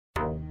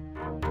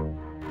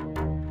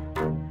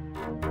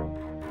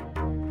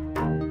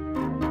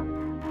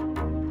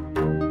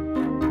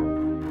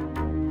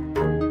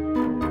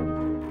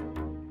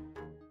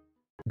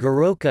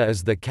Goroka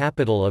is the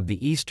capital of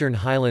the Eastern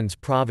Highlands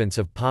Province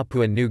of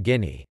Papua New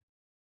Guinea.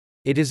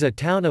 It is a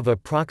town of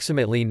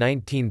approximately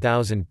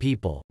 19,000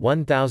 people,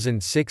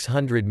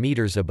 1,600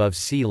 meters above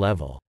sea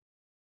level.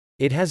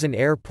 It has an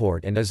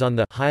airport and is on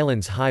the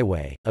Highlands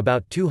Highway,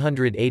 about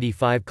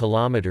 285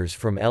 kilometers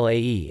from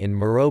Lae in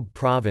Morobe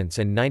Province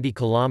and 90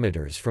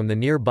 kilometers from the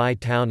nearby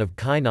town of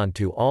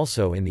Kainantu,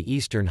 also in the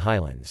Eastern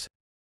Highlands.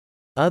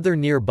 Other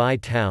nearby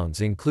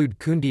towns include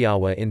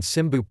Kundiawa in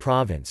Simbu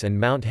Province and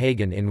Mount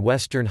Hagen in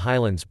Western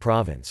Highlands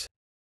Province.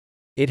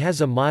 It has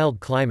a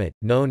mild climate,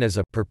 known as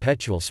a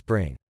perpetual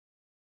spring.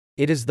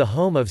 It is the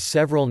home of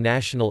several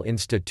national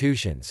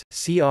institutions: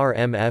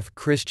 CRMF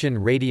Christian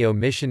Radio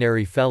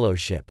Missionary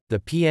Fellowship, the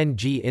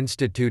PNG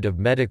Institute of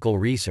Medical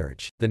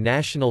Research, the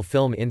National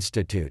Film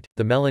Institute,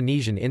 the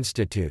Melanesian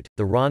Institute,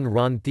 the Raun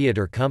Raun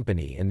Theatre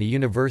Company and the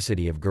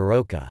University of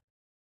Goroka.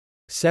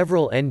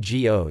 Several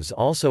NGOs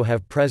also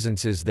have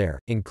presences there,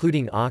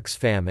 including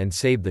Oxfam and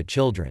Save the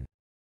Children.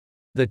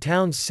 The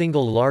town's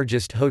single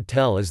largest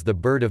hotel is the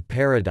Bird of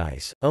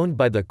Paradise, owned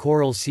by the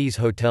Coral Seas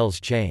Hotels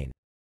chain.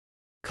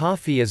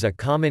 Coffee is a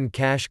common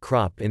cash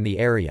crop in the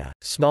area.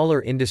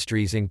 Smaller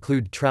industries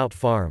include trout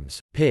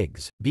farms,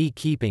 pigs,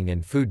 beekeeping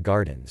and food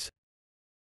gardens.